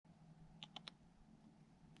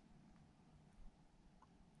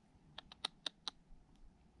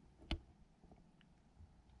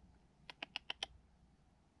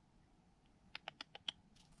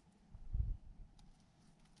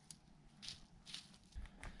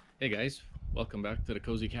Hey guys, welcome back to the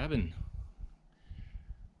Cozy Cabin.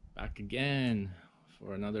 Back again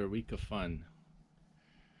for another week of fun.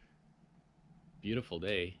 Beautiful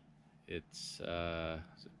day. It's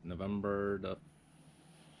November the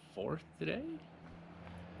 4th today.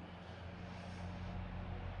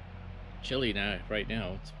 Chilly now, right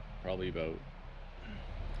now. It's probably about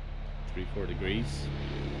 3-4 degrees.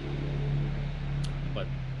 But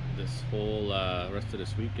this whole rest of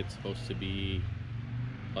this week, it's supposed to be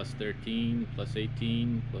plus 13, plus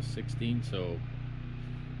 18, plus 16. So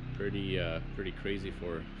pretty crazy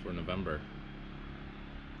for November.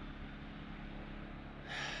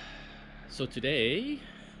 So today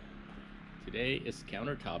is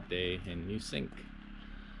countertop day and new sink.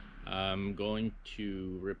 I'm going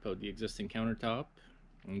to rip out the existing countertop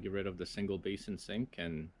and get rid of the single basin sink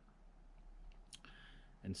and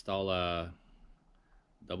install a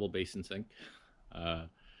double basin sink.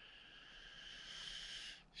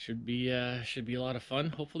 Should be a lot of fun.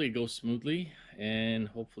 Hopefully it goes smoothly, and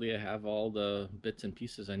hopefully I have all the bits and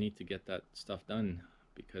pieces I need to get that stuff done,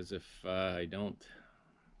 because if I don't,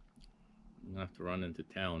 I'm gonna have to run into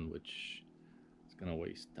town, which is gonna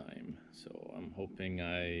waste time. So I'm hoping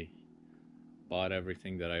I bought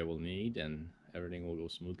everything that I will need and everything will go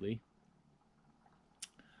smoothly.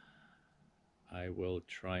 I will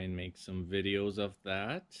try and make some videos of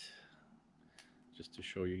that just to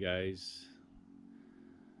show you guys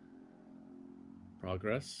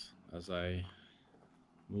progress as I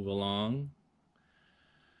move along.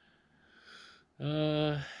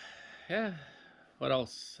 Yeah, what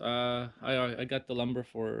else? I got the lumber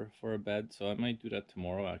for a bed, so I might do that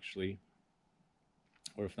tomorrow actually,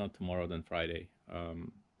 or if not tomorrow, then Friday.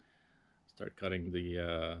 Start cutting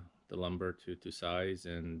the lumber to size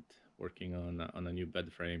and working on a new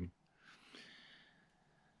bed frame.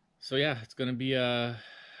 So yeah, it's gonna be a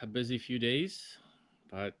busy few days,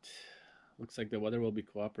 but looks like the weather will be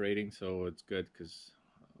cooperating, so it's good because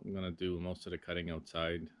I'm gonna do most of the cutting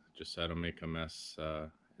outside, just so I don't make a mess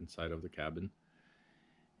inside of the cabin.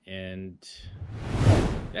 And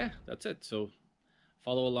yeah, that's it. So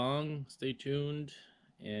follow along, stay tuned,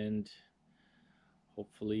 and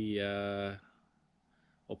hopefully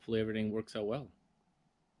everything works out well.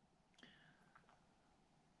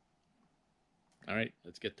 All right,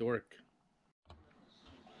 let's get to work.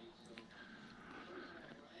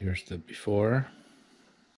 Here's the before.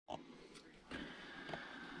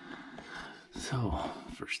 So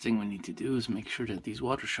first thing we need to do is make sure that these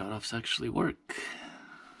water shutoffs actually work.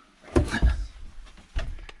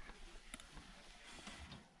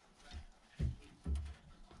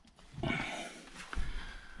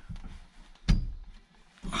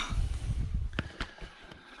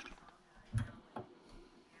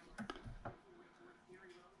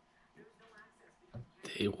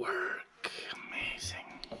 They work. Amazing.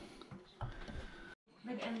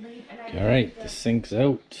 All right, the sink's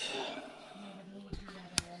out.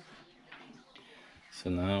 So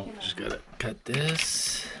now just gotta cut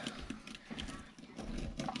this.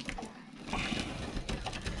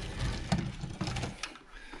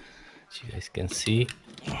 As you guys can see,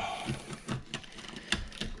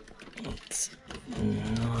 it's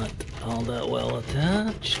not all that well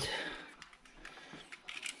attached.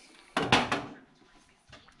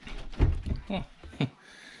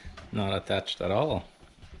 Not attached at all.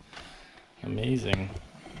 Amazing.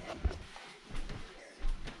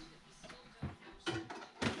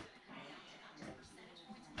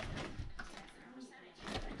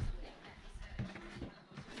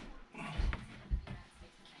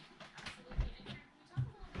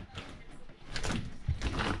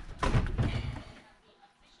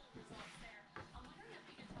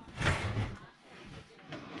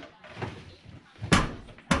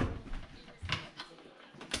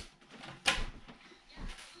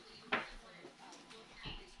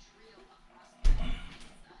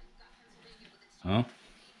 Huh?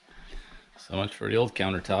 So much for the old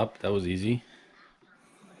countertop. That was easy.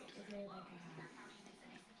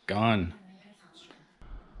 Gone.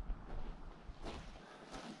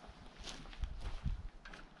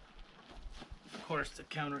 Of course, the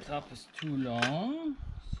countertop is too long,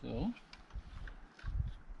 so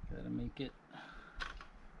gotta make it.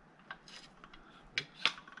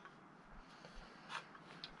 Oops.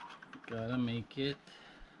 Gotta make it.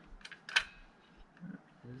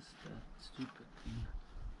 Where is that stupid thing?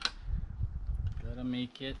 Gotta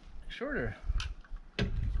make it shorter.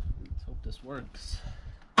 Let's hope this works.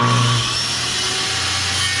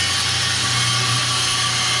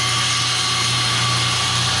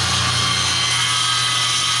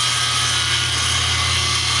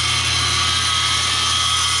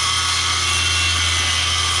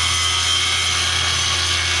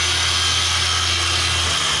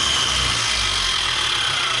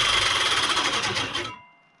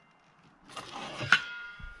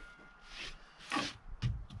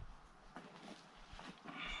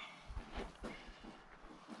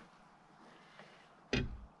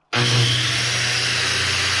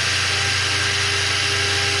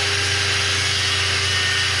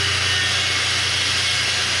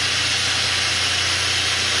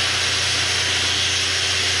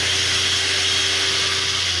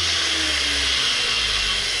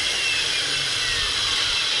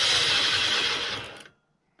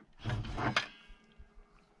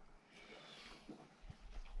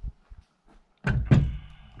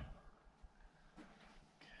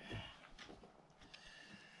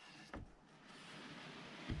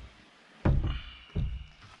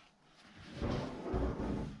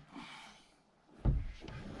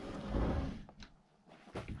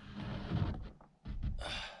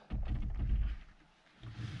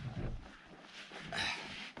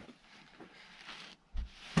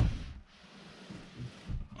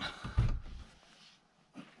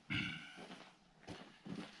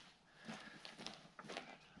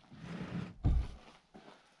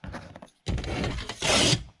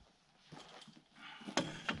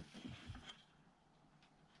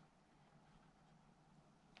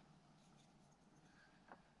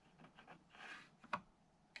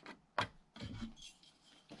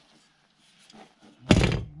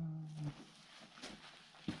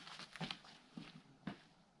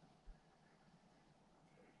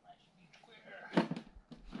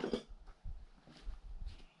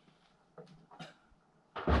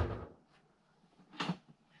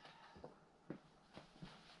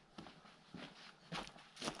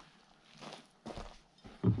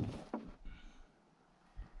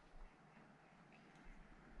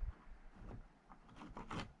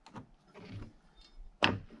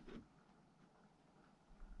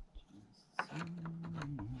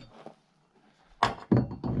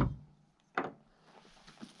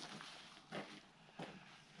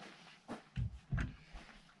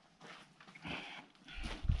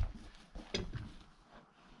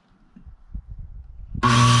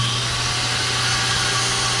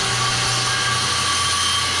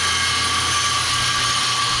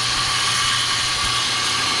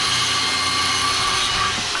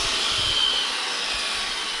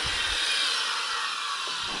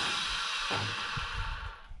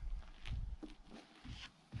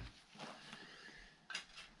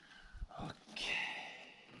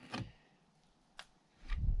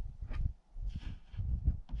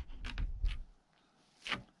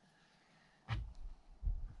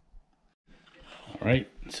 All right,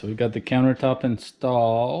 so we got the countertop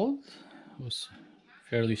installed. It was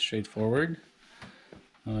fairly straightforward.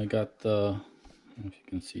 I got the, I don't know if you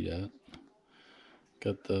can see that,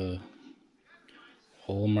 got the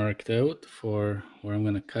hole marked out for where I'm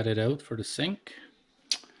going to cut it out for the sink.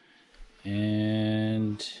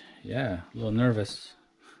 And yeah, a little nervous,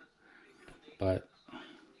 but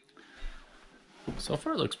so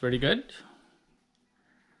far it looks pretty good.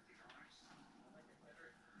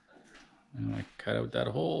 And I cut out that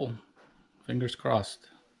hole, fingers crossed.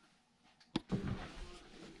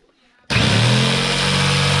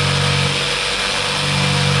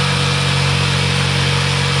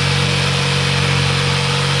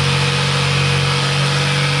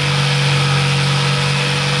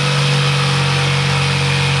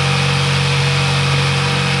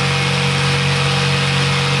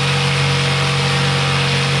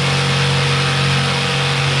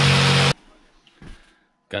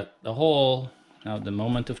 Got the hole. Now the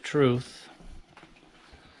moment of truth.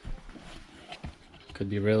 Could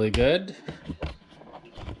be really good,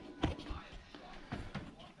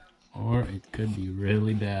 or it could be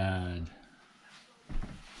really bad.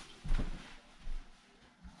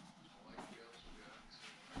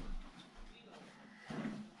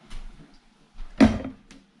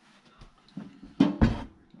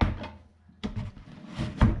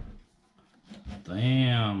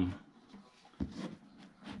 Damn.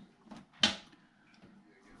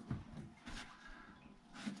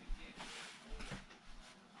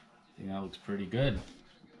 I think that looks pretty good.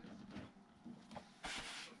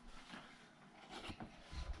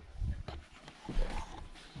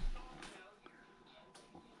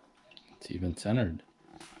 It's even centered.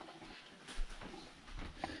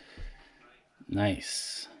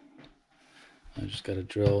 Nice. I just gotta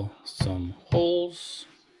drill some holes,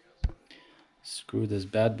 screw this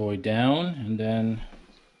bad boy down, and then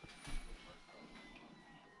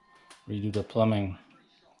redo the plumbing,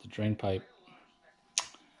 the drain pipe.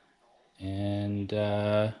 And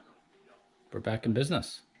we're back in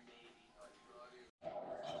business.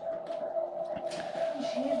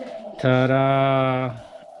 Ta-da!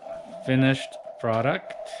 Finished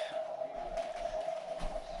product.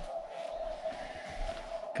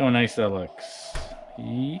 Look how nice that looks.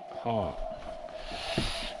 Yeehaw.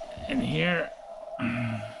 And here,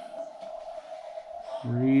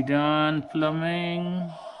 redone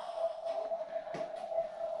plumbing.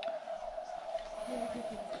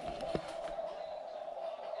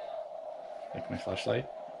 Like my flashlight.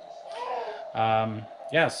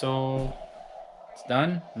 Yeah, so it's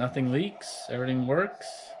done. Nothing leaks. Everything works.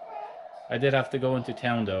 I did have to go into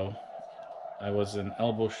town though. I was an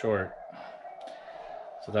elbow short,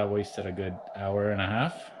 so that wasted a good hour and a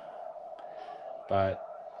half. But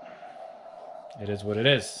it is what it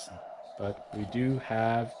is. But we do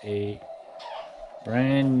have a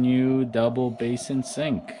brand new double basin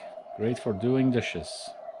sink. Great for doing dishes.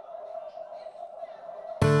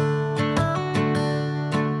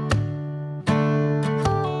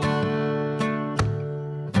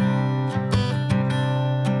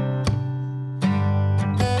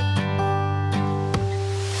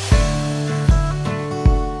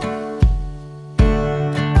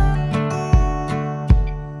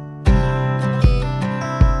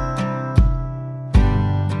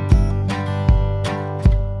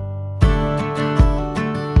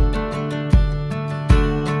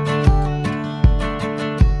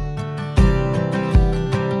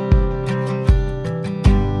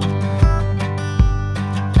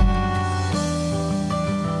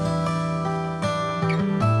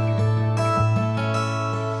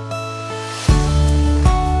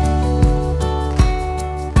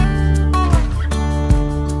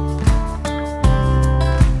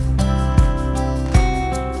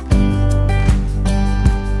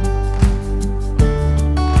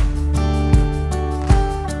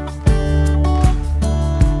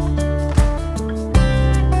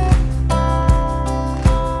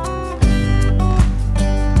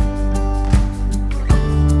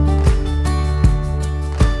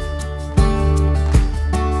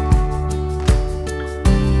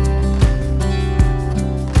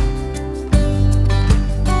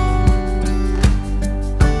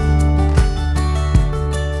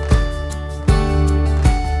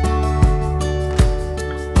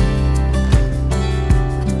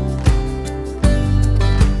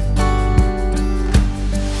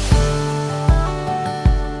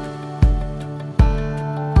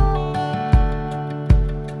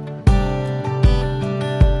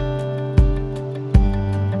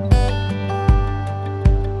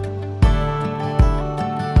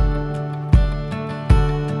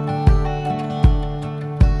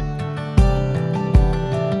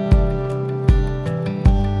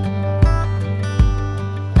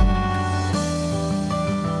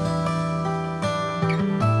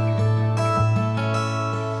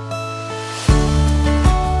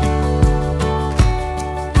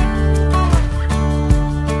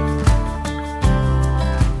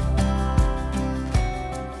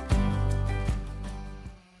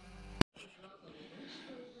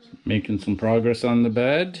 Making some progress on the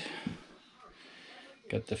bed.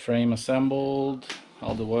 Got the frame assembled,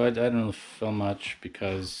 all the wood. I don't film much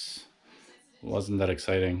because it wasn't that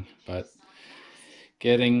exciting, but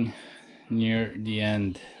getting near the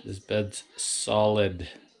end. This bed's solid.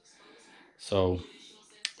 So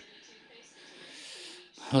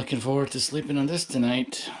looking forward to sleeping on this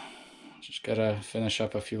tonight. Just gotta finish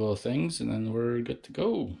up a few little things and then we're good to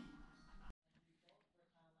go.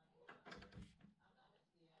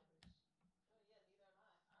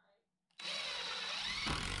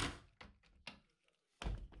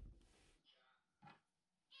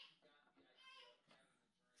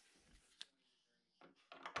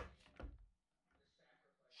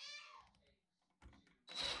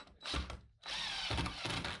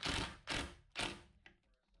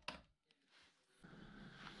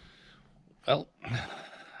 Well,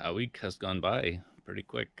 a week has gone by pretty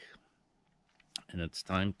quick, and it's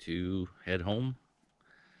time to head home.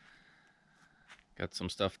 Got some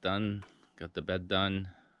stuff done, got the bed done,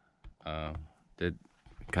 uh, did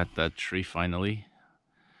cut that tree finally.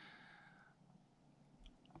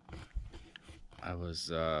 I was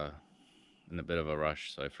in a bit of a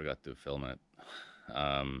rush, so I forgot to film it.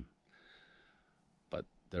 Um, but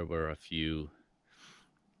there were a few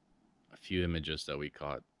images that we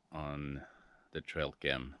caught on the trail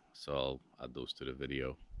cam, so I'll add those to the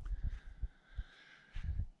video.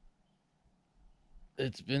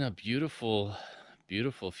 It's been a beautiful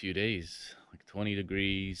few days, like 20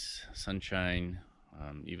 degrees, sunshine.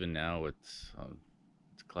 Even now it's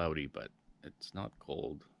cloudy, but it's not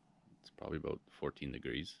cold. It's probably about 14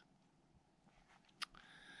 degrees.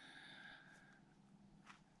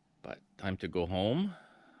 But time to go home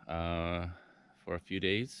for a few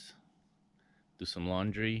days, do some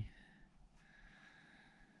laundry,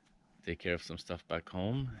 take care of some stuff back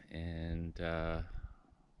home, and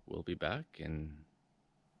we'll be back in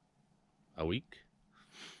a week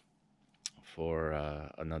for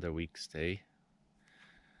another week stay.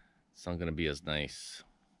 It's not going to be as nice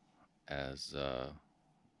as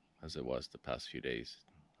it was the past few days.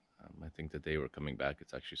 I think the day we're coming back,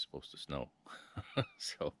 it's actually supposed to snow.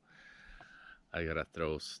 So I gotta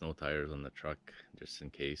throw snow tires on the truck just in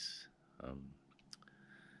case. Um,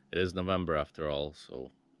 it is November after all, so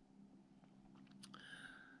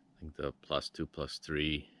I think the +2,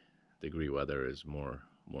 +3 degree weather is more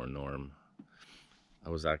norm. I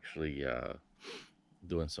was actually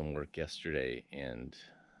doing some work yesterday, and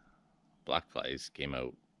black flies came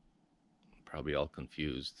out, probably all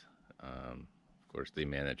confused. Of course, they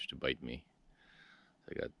managed to bite me.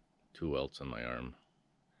 I got 2 welts on my arm.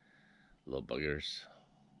 Little buggers.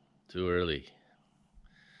 Too early.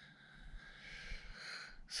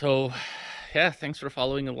 So, yeah, thanks for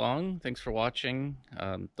following along. Thanks for watching.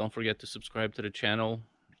 Don't forget to subscribe to the channel.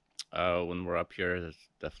 When we're up here, there's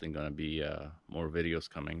definitely going to be more videos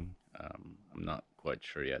coming. I'm not quite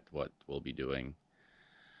sure yet what we'll be doing.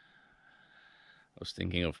 I was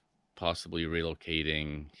thinking of possibly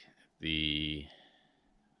relocating the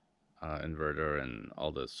inverter and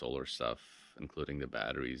all the solar stuff, including the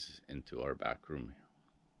batteries, into our back room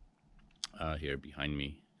here behind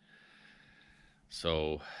me.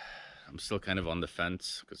 So I'm still kind of on the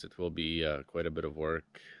fence because it will be quite a bit of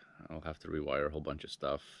work. I'll have to rewire a whole bunch of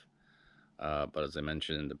stuff. But as I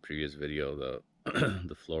mentioned in the previous video, the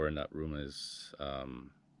the floor in that room is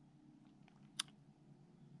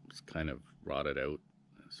it's kind of rotted out,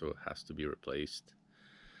 so it has to be replaced.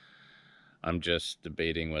 I'm just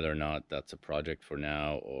debating whether or not that's a project for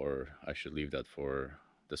now or I should leave that for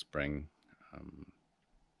the spring.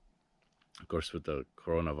 Of course, with the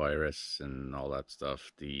coronavirus and all that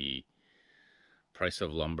stuff, the price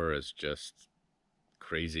of lumber is just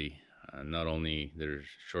crazy. Not only there's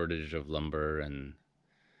shortage of lumber and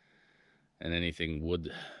anything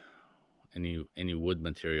wood, any wood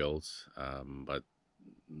materials, but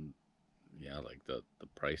yeah, like the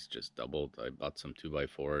price just doubled. I bought some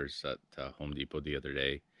 2x4s at Home Depot the other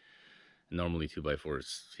day. Normally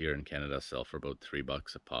 2x4s here in Canada sell for about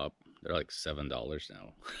 $3 a pop. They're like $7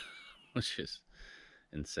 now, which is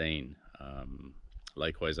insane.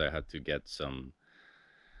 Likewise, I had to get some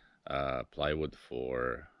plywood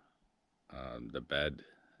for the bed,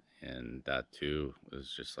 and that too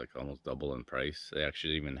was just like almost double in price. They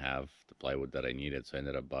actually even have the plywood that I needed, so I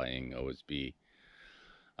ended up buying OSB.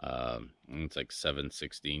 It's like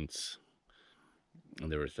 7/16,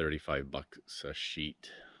 and they were $35 a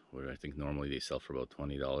sheet, where I think normally they sell for about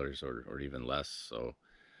 $20 or even less. So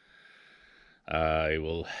I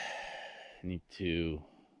will need to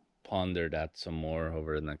ponder that some more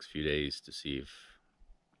over the next few days to see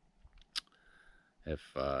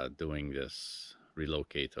if doing this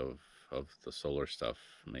relocate of of the solar stuff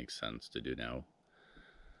makes sense to do now.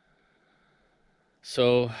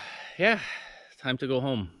 So, yeah, time to go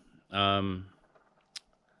home. Um,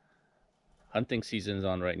 Hunting season's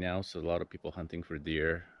on right now, so a lot of people hunting for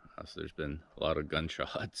deer. So there's been a lot of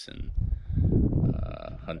gunshots and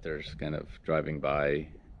hunters kind of driving by.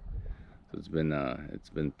 So it's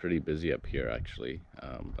been pretty busy up here actually.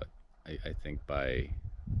 But I think by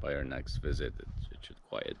our next visit, it should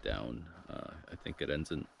quiet down. I think it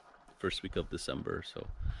ends in first week of December, so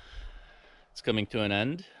it's coming to an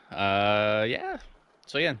end. Yeah.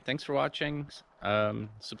 So yeah, thanks for watching.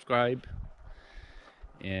 Subscribe,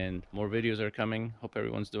 and more videos are coming. Hope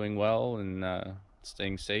everyone's doing well and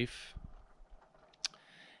staying safe.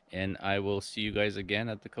 And I will see you guys again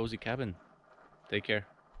at the Cozy Cabin. Take care.